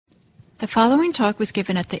The following talk was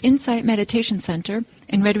given at the Insight Meditation Center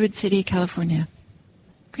in Redwood City, California.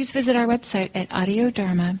 Please visit our website at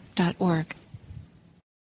audiodharma.org.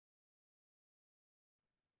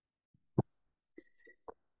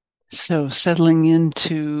 So settling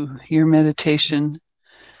into your meditation,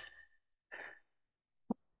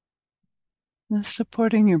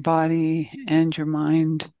 supporting your body and your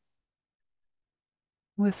mind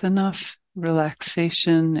with enough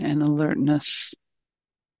relaxation and alertness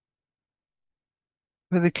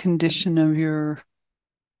for the condition of your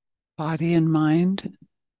body and mind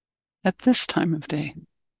at this time of day.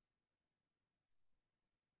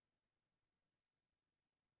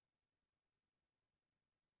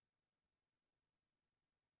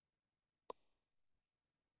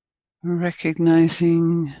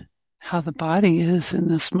 Recognizing how the body is in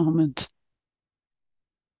this moment.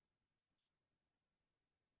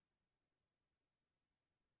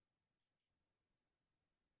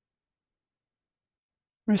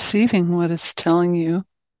 Receiving what it's telling you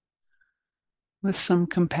with some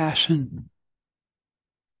compassion.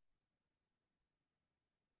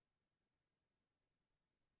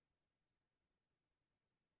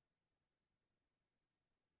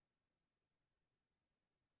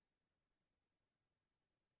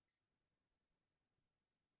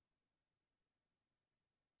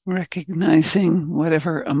 Recognizing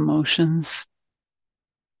whatever emotions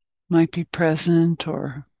might be present,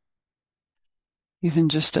 or even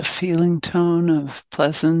just a feeling tone of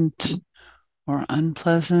pleasant or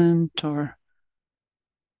unpleasant or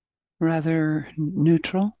rather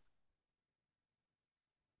neutral.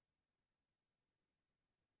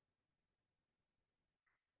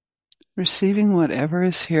 Receiving whatever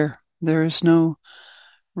is here. There is no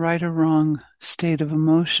right or wrong state of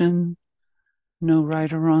emotion, no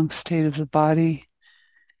right or wrong state of the body,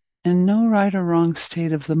 and no right or wrong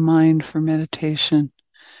state of the mind for meditation.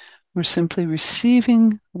 We're simply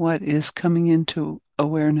receiving what is coming into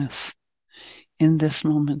awareness in this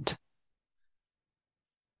moment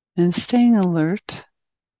and staying alert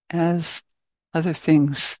as other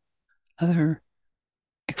things, other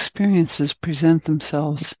experiences present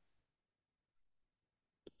themselves.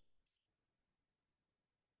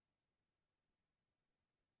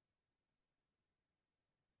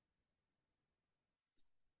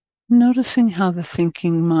 Noticing how the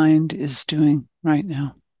thinking mind is doing right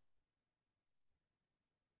now.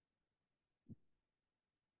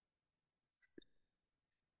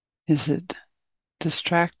 Is it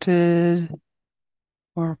distracted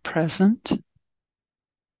or present?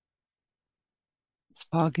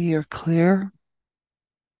 Foggy or clear?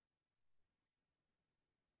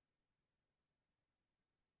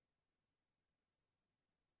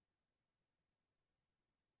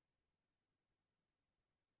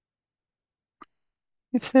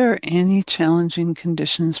 If there are any challenging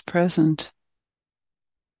conditions present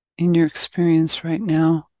in your experience right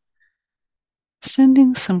now,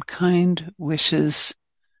 sending some kind wishes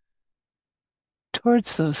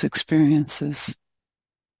towards those experiences.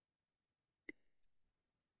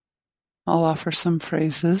 I'll offer some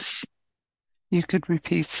phrases you could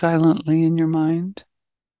repeat silently in your mind.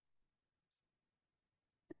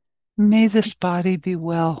 May this body be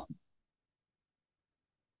well.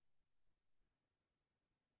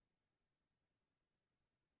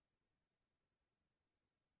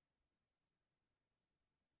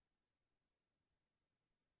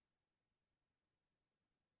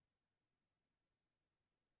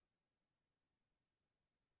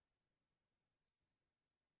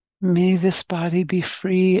 May this body be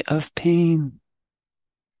free of pain.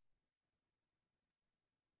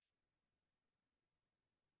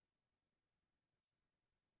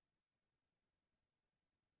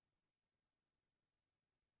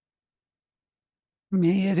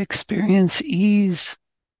 May it experience ease.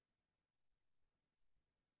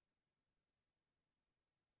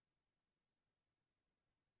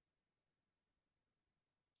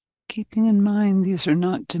 Keeping in mind these are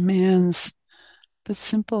not demands, but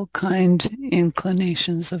simple, kind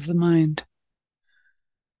inclinations of the mind.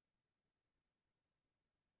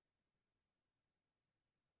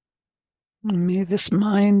 May this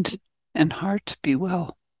mind and heart be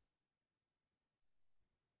well.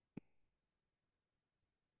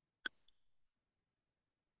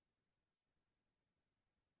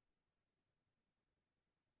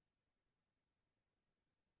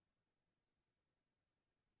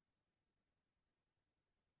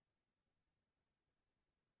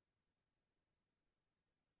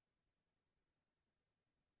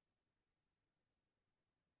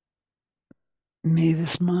 May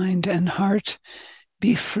this mind and heart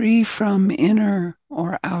be free from inner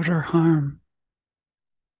or outer harm.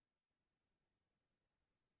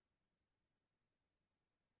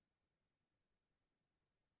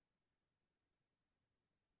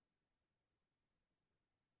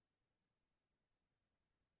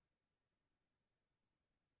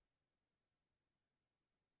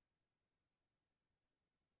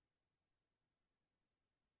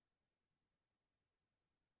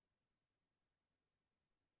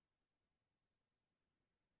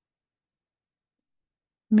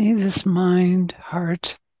 May this mind,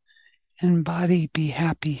 heart, and body be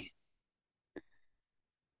happy.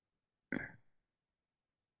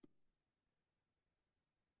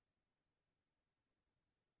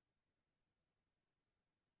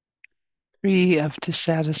 Free of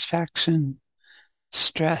dissatisfaction,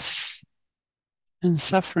 stress, and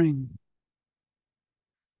suffering.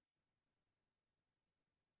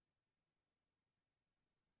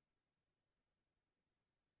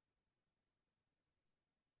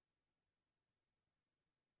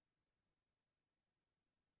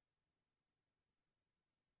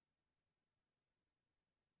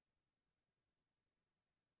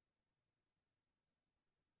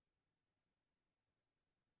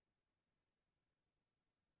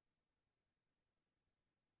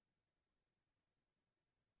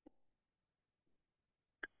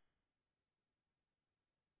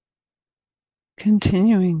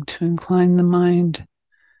 Continuing to incline the mind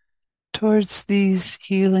towards these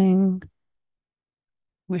healing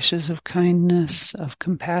wishes of kindness, of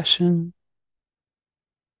compassion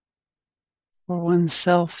for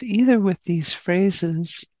oneself, either with these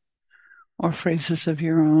phrases or phrases of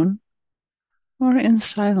your own, or in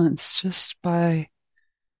silence, just by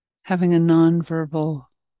having a nonverbal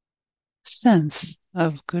sense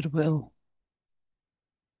of goodwill.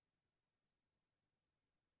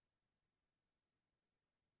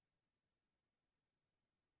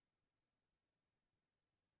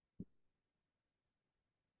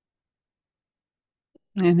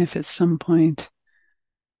 And if at some point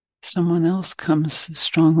someone else comes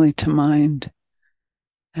strongly to mind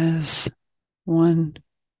as one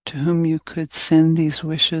to whom you could send these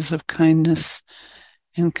wishes of kindness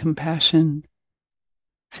and compassion,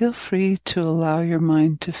 feel free to allow your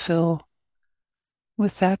mind to fill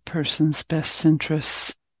with that person's best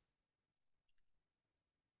interests,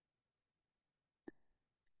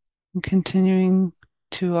 and continuing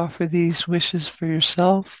to offer these wishes for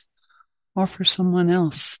yourself or for someone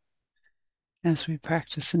else as we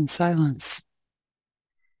practice in silence.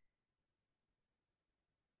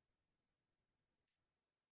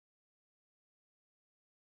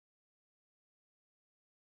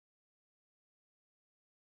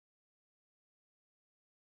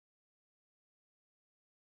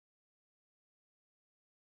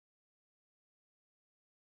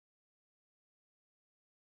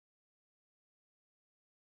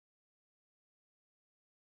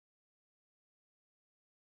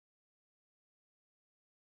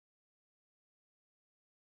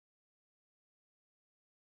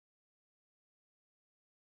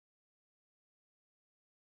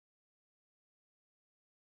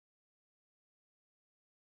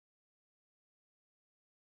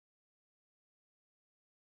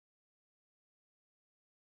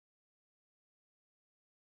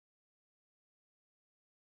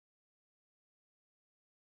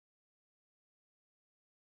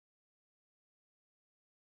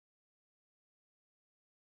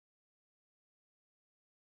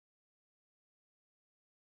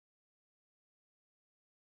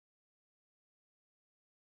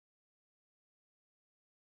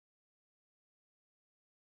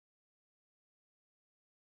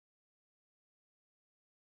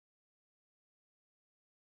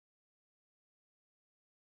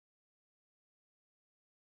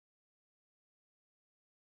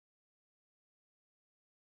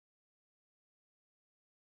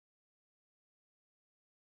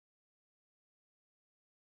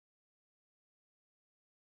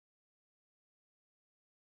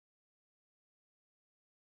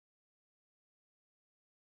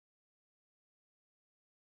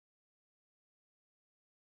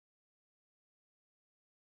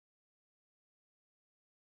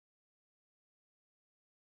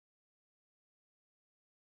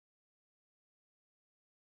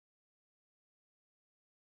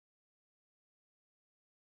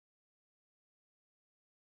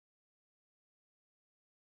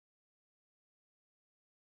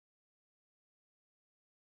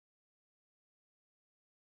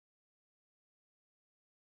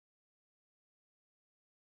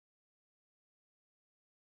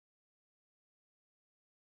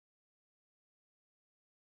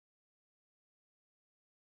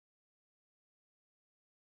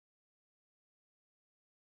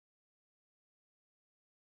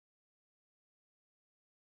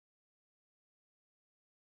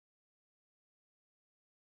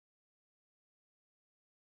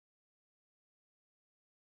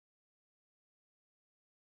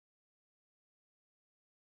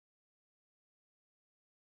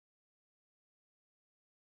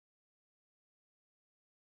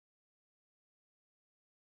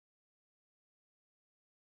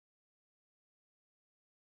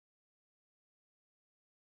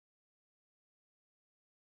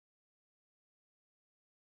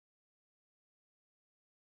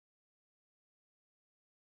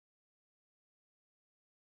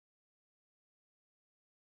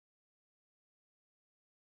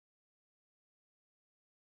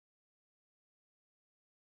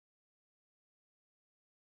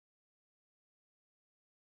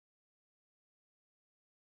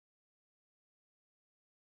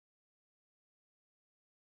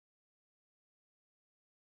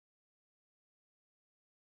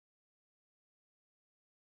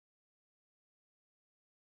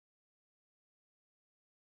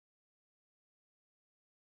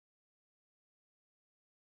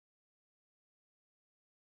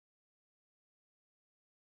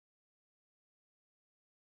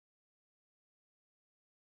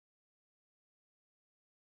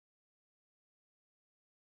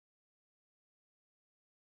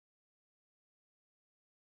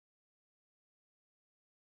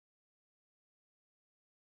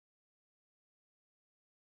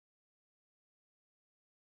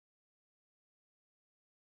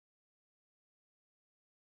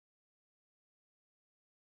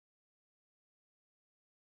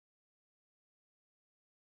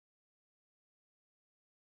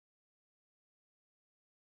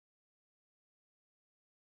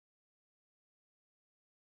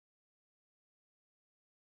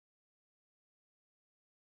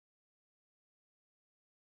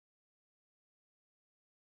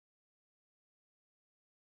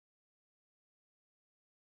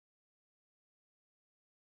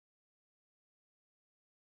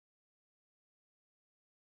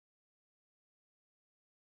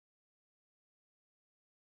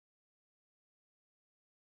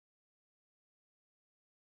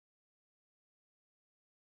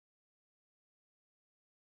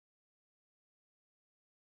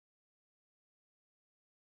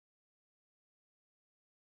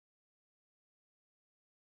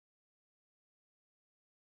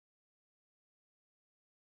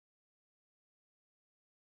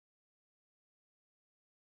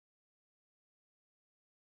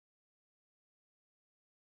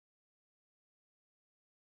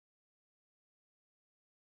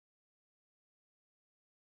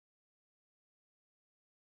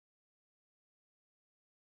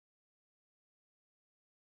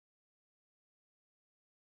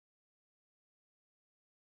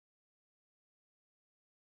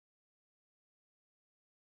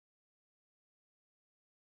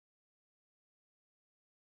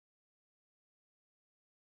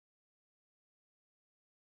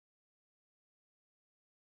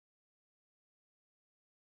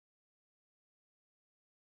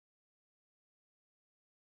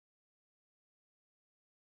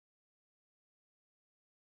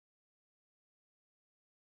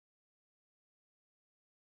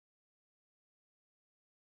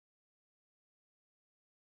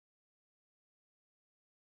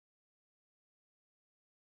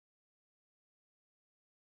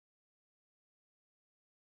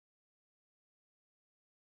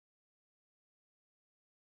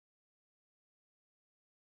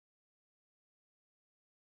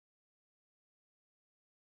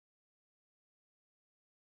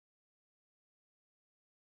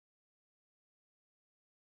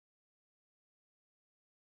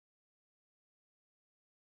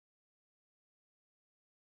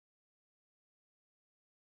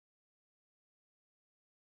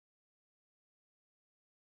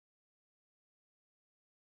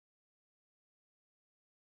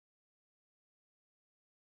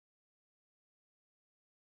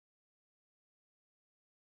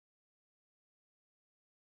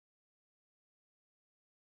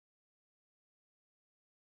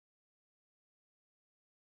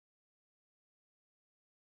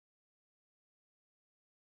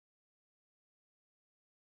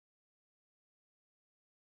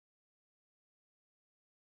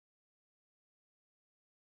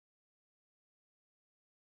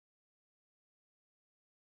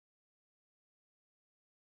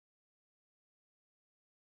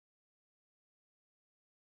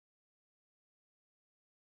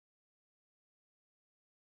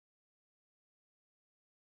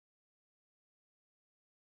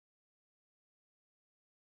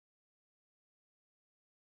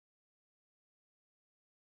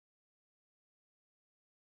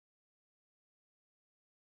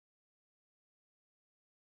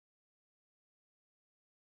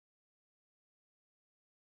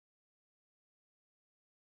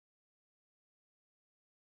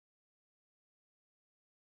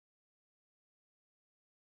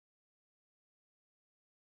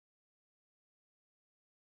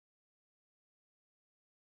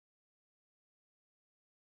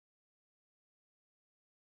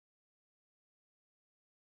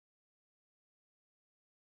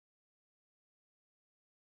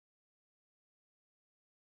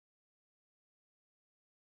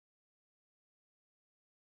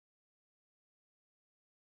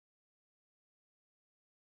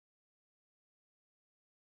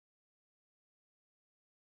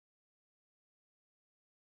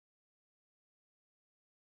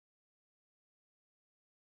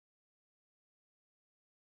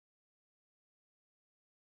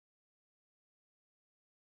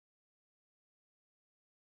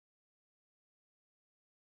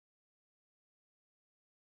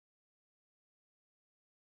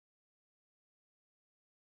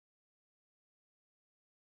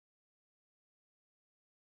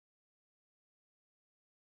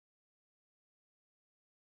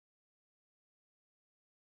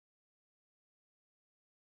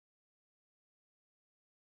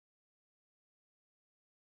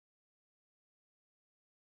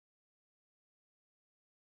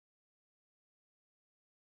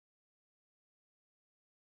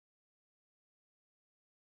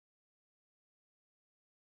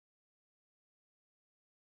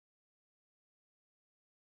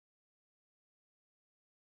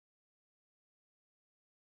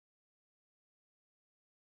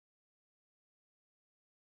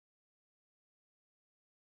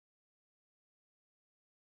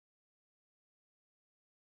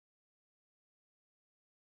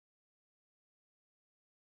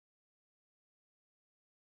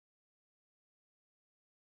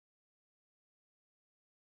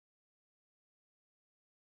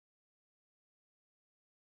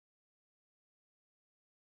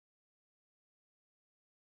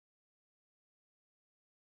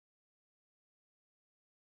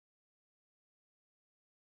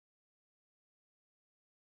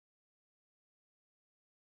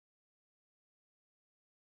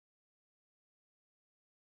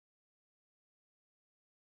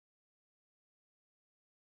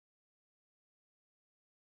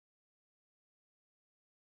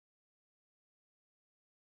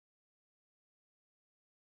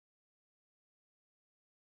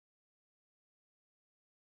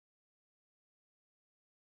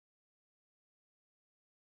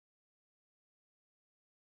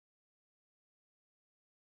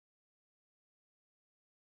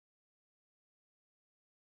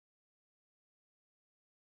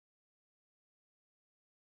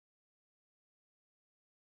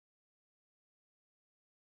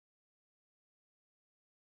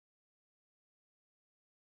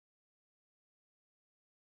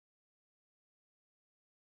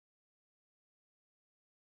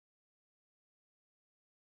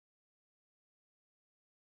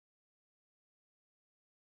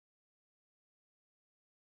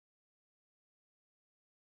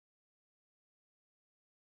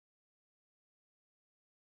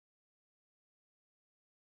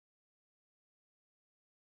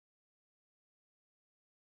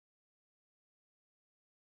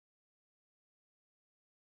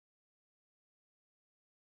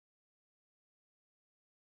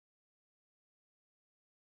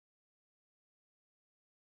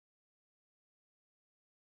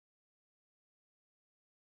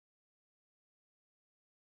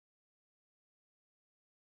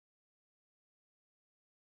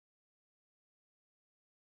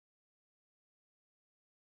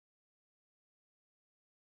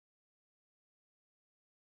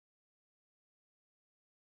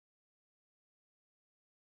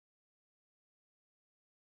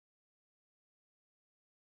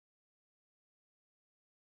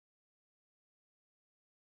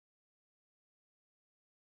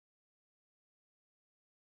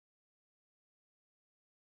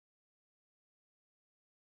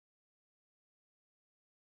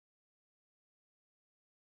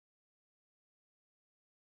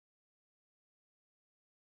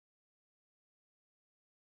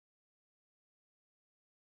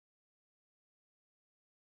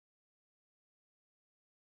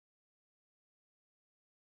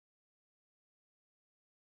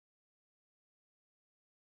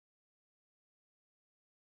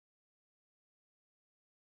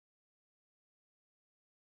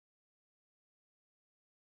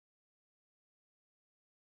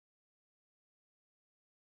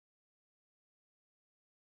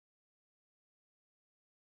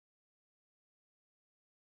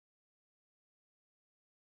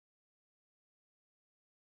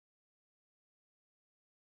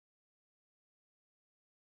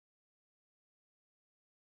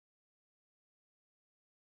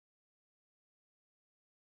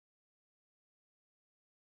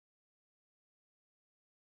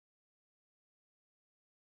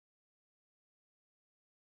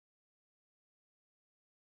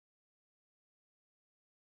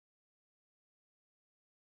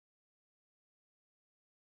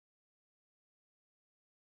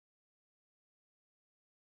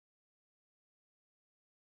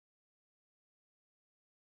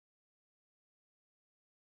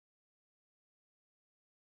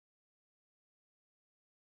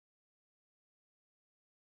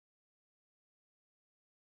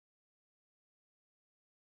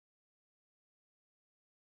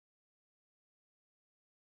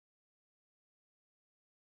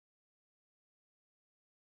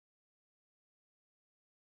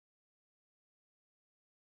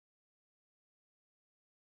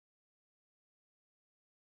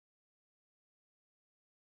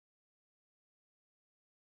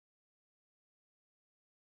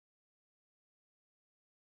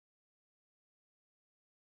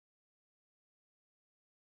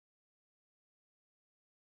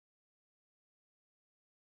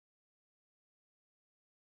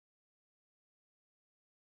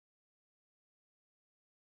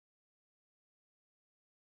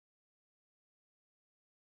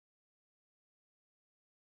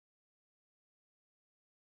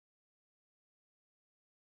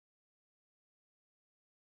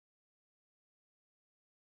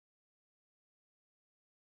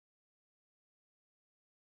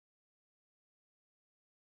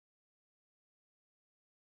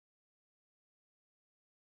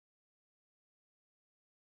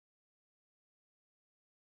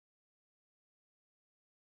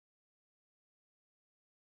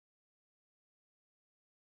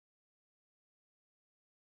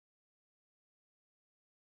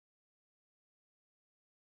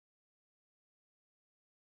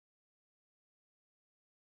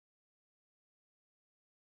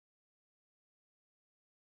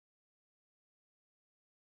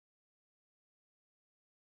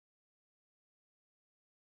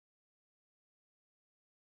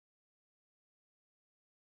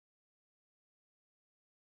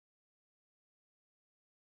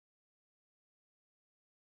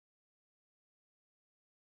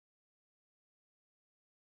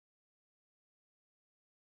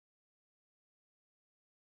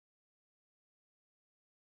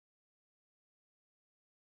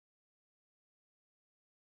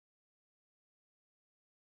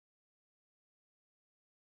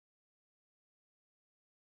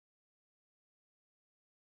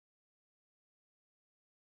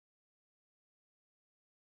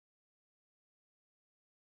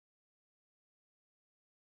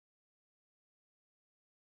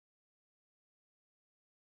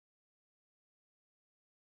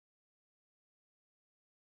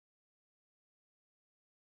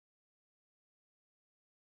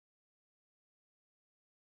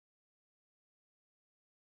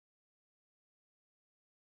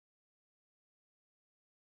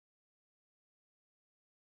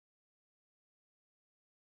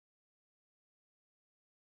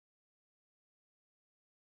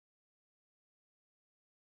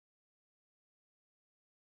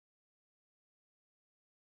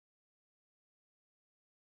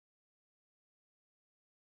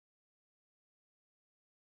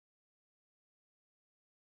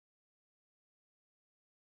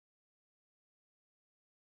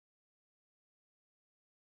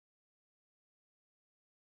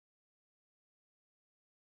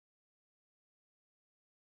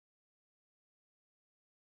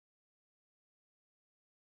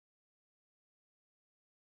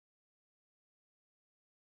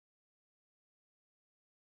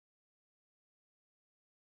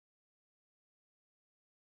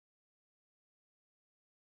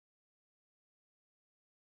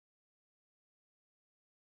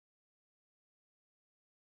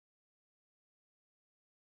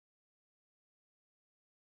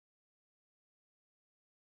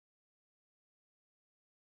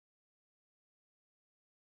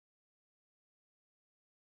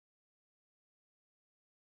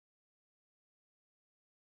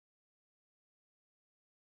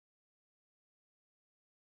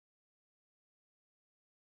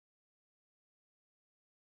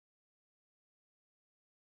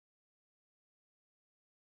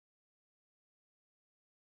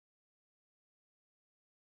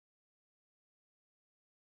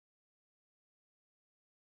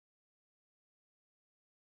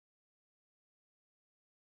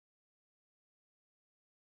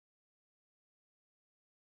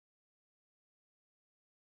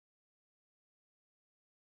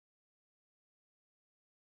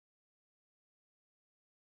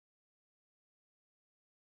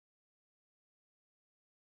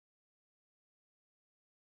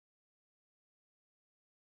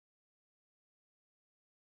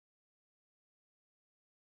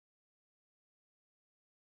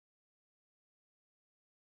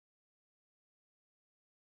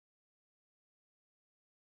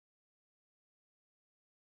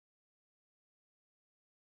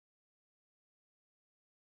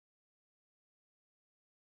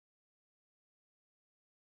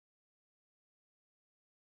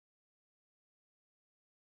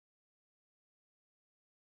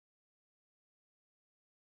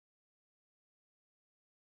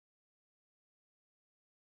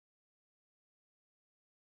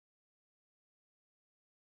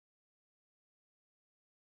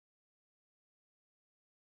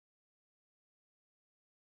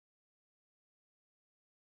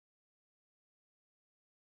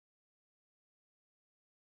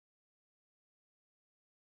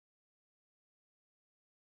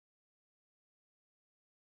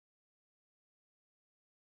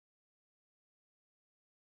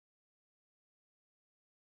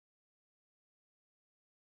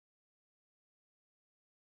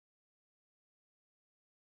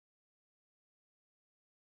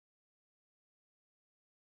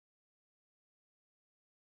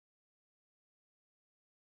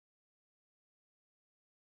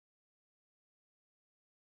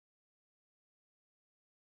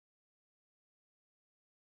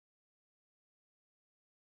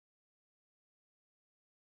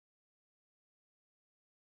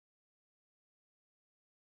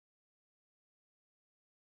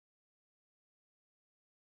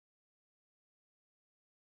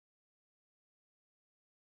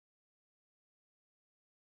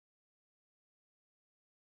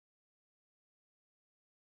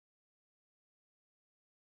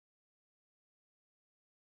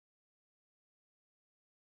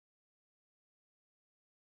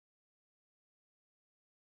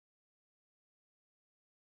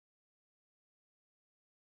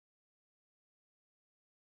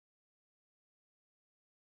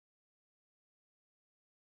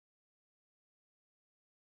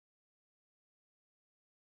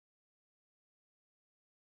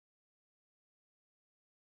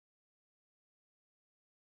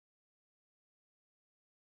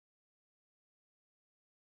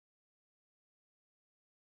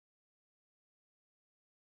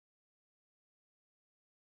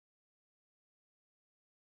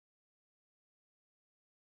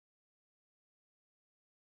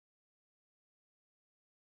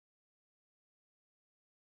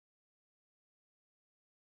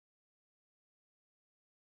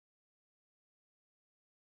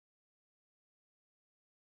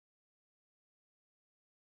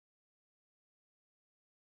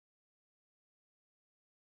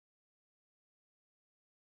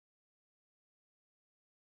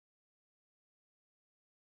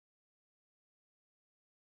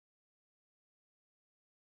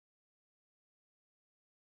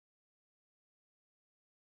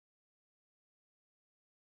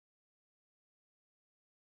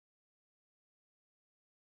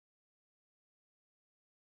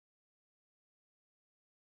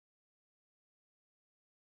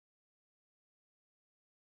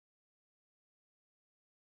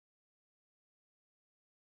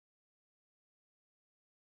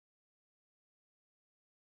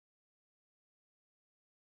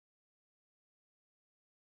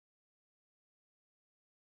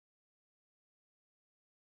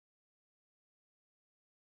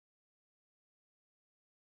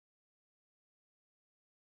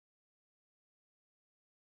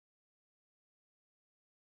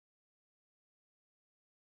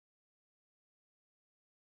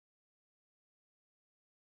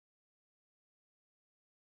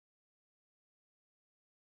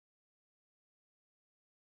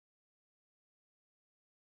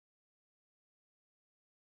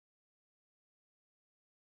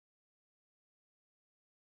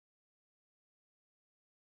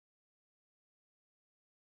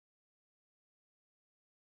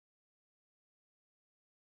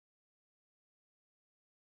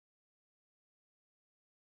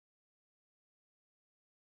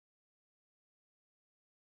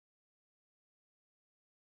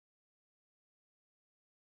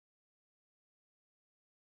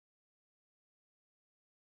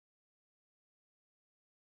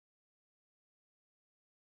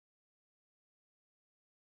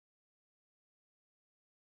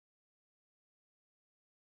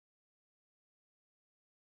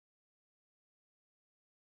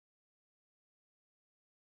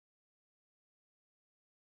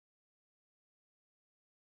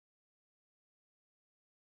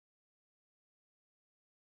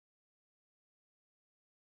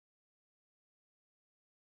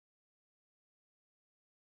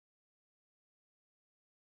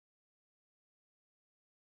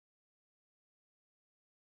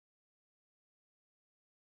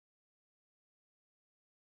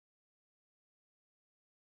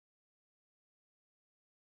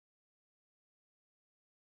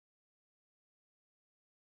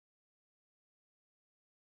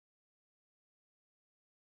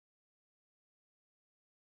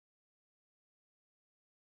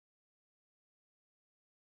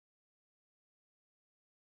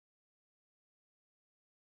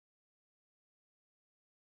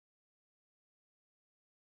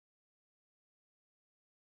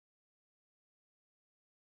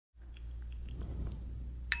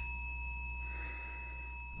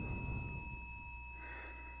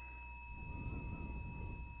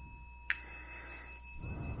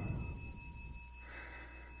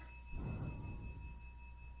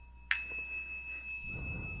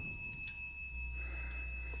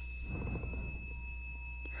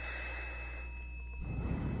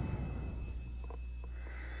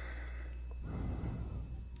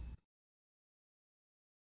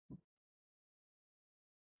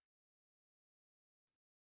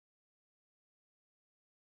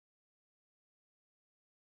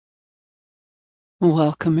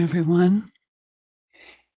 Welcome, everyone.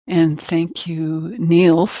 And thank you,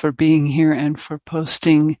 Neil, for being here and for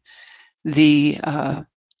posting the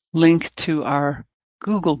link to our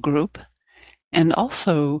Google group and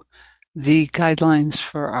also the guidelines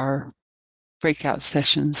for our breakout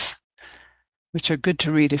sessions, which are good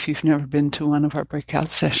to read if you've never been to one of our breakout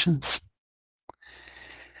sessions.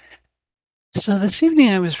 So this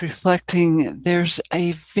evening I was reflecting, there's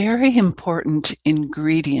a very important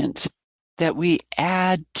ingredient that we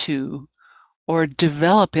add to or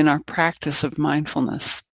develop in our practice of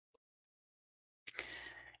mindfulness.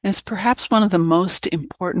 And it's perhaps one of the most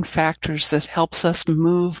important factors that helps us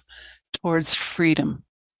move towards freedom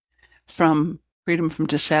from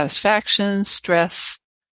dissatisfaction, stress,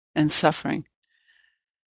 and suffering.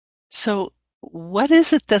 So, what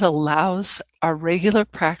is it that allows our regular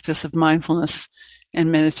practice of mindfulness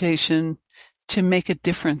and meditation to make a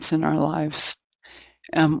difference in our lives?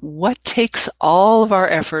 What takes all of our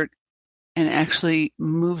effort and actually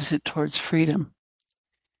moves it towards freedom?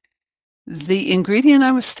 The ingredient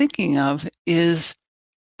I was thinking of is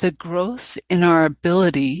the growth in our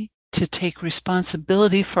ability to take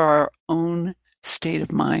responsibility for our own state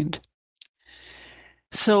of mind.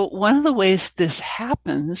 So one of the ways this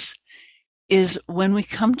happens is when we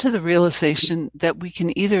come to the realization that we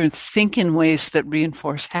can either think in ways that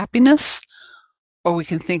reinforce happiness or we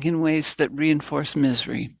can think in ways that reinforce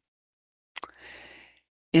misery.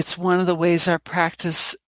 It's one of the ways our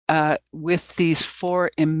practice with these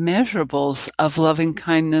four immeasurables of loving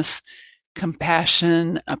kindness,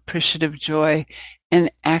 compassion, appreciative joy,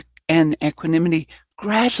 and equanimity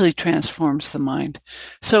gradually transforms the mind.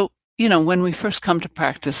 So, when we first come to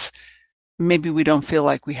practice, maybe we don't feel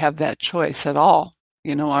like we have that choice at all.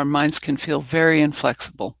 Our minds can feel very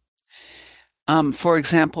inflexible. For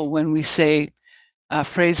example, when we say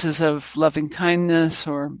phrases of loving kindness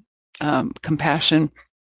or compassion,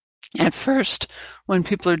 at first, when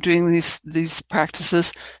people are doing these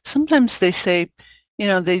practices, sometimes they say,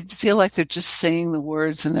 they feel like they're just saying the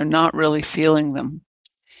words and they're not really feeling them.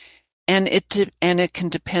 And it can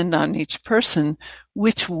depend on each person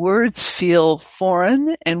which words feel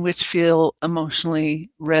foreign and which feel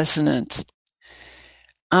emotionally resonant.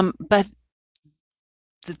 But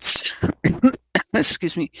it's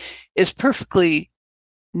excuse me, it's perfectly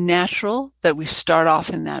natural that we start off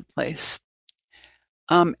in that place.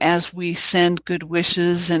 As we send good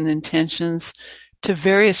wishes and intentions to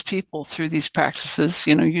various people through these practices,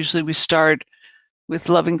 usually we start with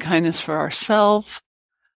loving kindness for ourselves.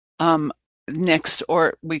 Next,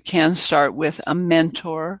 or we can start with a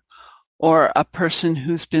mentor or a person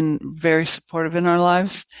who's been very supportive in our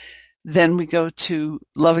lives. Then we go to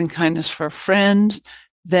loving kindness for a friend,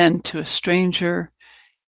 then to a stranger,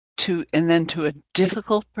 and then to a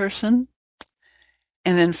difficult person,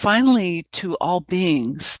 and then finally to all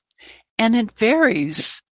beings. And it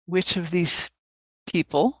varies which of these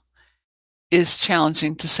people is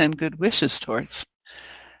challenging to send good wishes towards.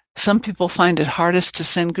 Some people find it hardest to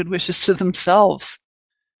send good wishes to themselves,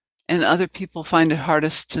 and other people find it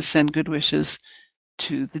hardest to send good wishes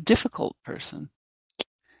to the difficult person.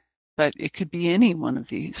 But it could be any one of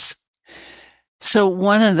these. So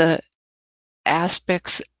one of the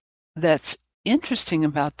aspects that's interesting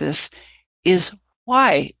about this is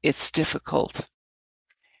why it's difficult.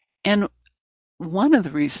 And one of the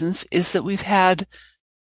reasons is that we've had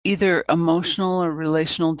either emotional or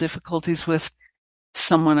relational difficulties with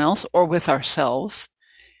someone else or with ourselves.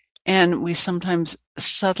 And we sometimes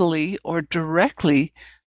subtly or directly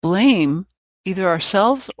blame either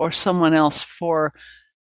ourselves or someone else for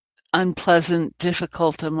unpleasant,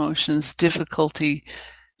 difficult emotions, difficulty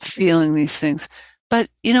feeling these things. But,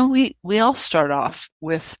 we all start off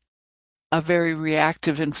with a very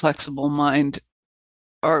reactive, inflexible mind,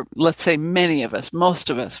 or let's say many of us, most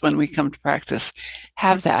of us, when we come to practice,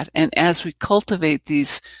 have that. And as we cultivate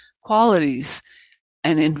these qualities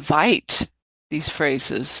and invite these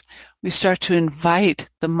phrases, we start to invite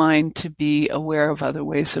the mind to be aware of other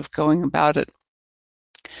ways of going about it.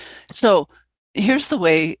 So here's the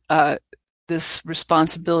way this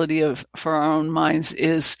responsibility for our own minds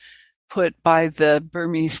is put by the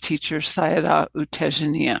Burmese teacher Sayadaw U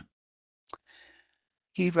Tejaniya.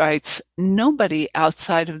 He writes, "Nobody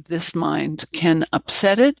outside of this mind can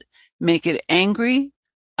upset it, make it angry,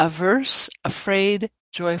 averse, afraid,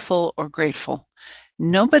 joyful, or grateful.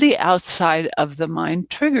 Nobody outside of the mind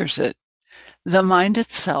triggers it. The mind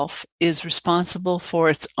itself is responsible for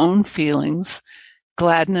its own feelings,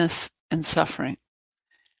 gladness, and suffering."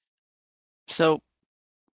 So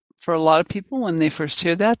for a lot of people, when they first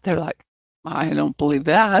hear that, they're like, I don't believe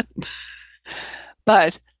that.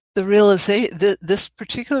 But this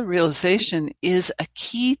particular realization is a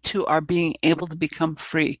key to our being able to become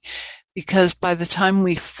free. Because by the time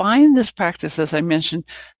we find this practice, as I mentioned,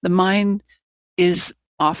 the mind is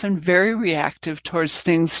often very reactive towards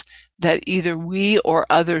things that either we or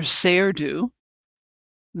others say or do.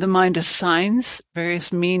 The mind assigns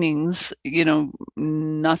various meanings,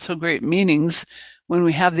 not so great meanings when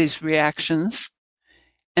we have these reactions.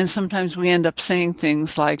 And sometimes we end up saying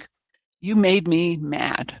things like, you made me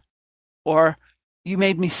mad, or you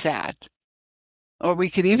made me sad. Or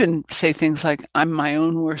we could even say things like, I'm my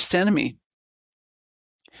own worst enemy.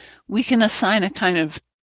 We can assign a kind of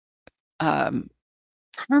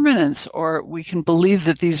permanence, or we can believe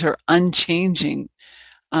that these are unchanging,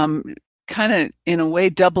 kind of in a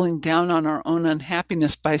way doubling down on our own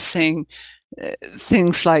unhappiness by saying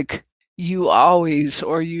things like, you always,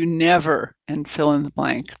 or you never, and fill in the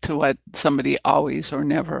blank to what somebody always or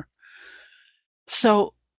never.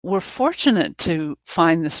 So we're fortunate to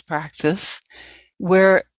find this practice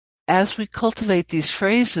where, as we cultivate these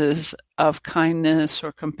phrases of kindness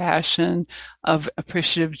or compassion, of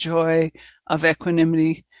appreciative joy, of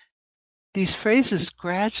equanimity, these phrases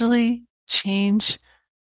gradually change,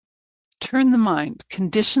 turn the mind,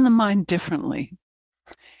 condition the mind differently.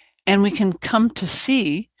 And we can come to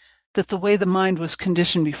see that the way the mind was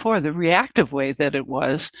conditioned before, the reactive way that it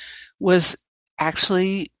was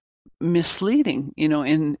actually misleading,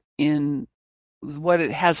 in what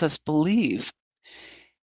it has us believe.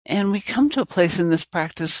 And we come to a place in this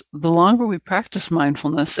practice, the longer we practice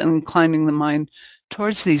mindfulness and inclining the mind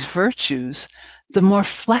towards these virtues, the more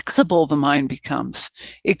flexible the mind becomes.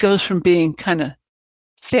 It goes from being kind of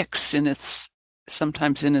fixed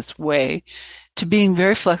sometimes in its way, to being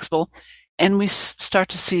very flexible. And we start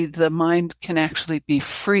to see the mind can actually be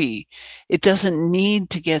free. It doesn't need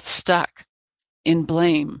to get stuck in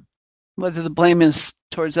blame, whether the blame is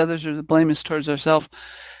towards others or the blame is towards ourselves.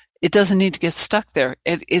 It doesn't need to get stuck there.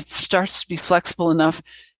 It starts to be flexible enough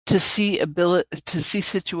to see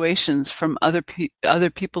situations from other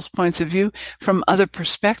people's points of view, from other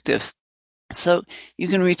perspectives. So you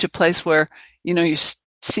can reach a place where, you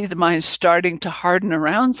see the mind starting to harden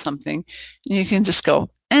around something, and you can just go,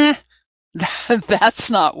 that's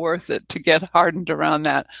not worth it to get hardened around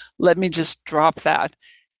that. Let me just drop that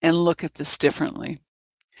and look at this differently.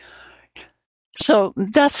 So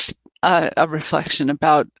that's a reflection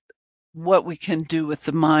about what we can do with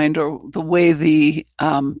the mind, or the way the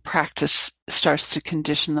practice starts to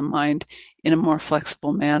condition the mind in a more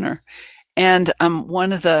flexible manner. And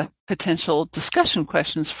one of the potential discussion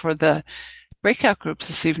questions for the breakout groups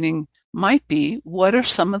this evening might be, what are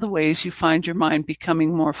some of the ways you find your mind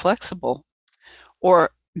becoming more flexible,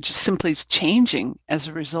 or just simply changing as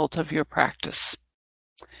a result of your practice?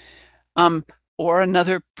 Or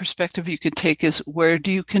another perspective you could take is, where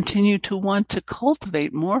do you continue to want to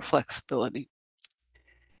cultivate more flexibility?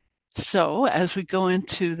 So as we go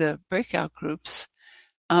into the breakout groups,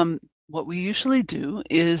 what we usually do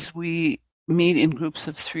is we meet in groups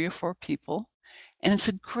of 3 or 4 people, and it's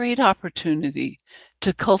a great opportunity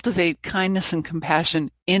to cultivate kindness and compassion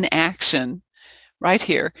in action right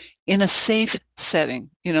here in a safe setting.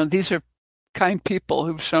 These are kind people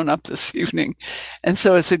who've shown up this evening. And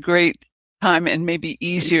so it's a great time, and maybe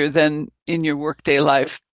easier than in your workday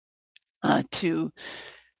life, to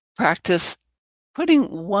practice putting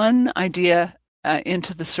one idea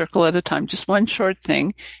into the circle at a time, just one short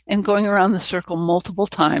thing, and going around the circle multiple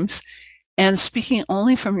times and speaking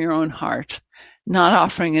only from your own heart, not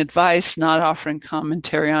offering advice, not offering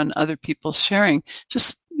commentary on other people's sharing.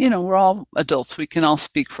 Just, we're all adults. We can all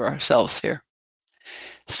speak for ourselves here.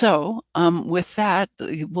 So with that,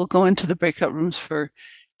 we'll go into the breakout rooms for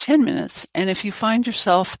 10 minutes. And if you find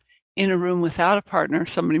yourself in a room without a partner,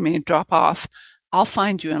 somebody may drop off, I'll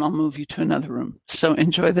find you and I'll move you to another room. So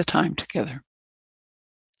enjoy the time together.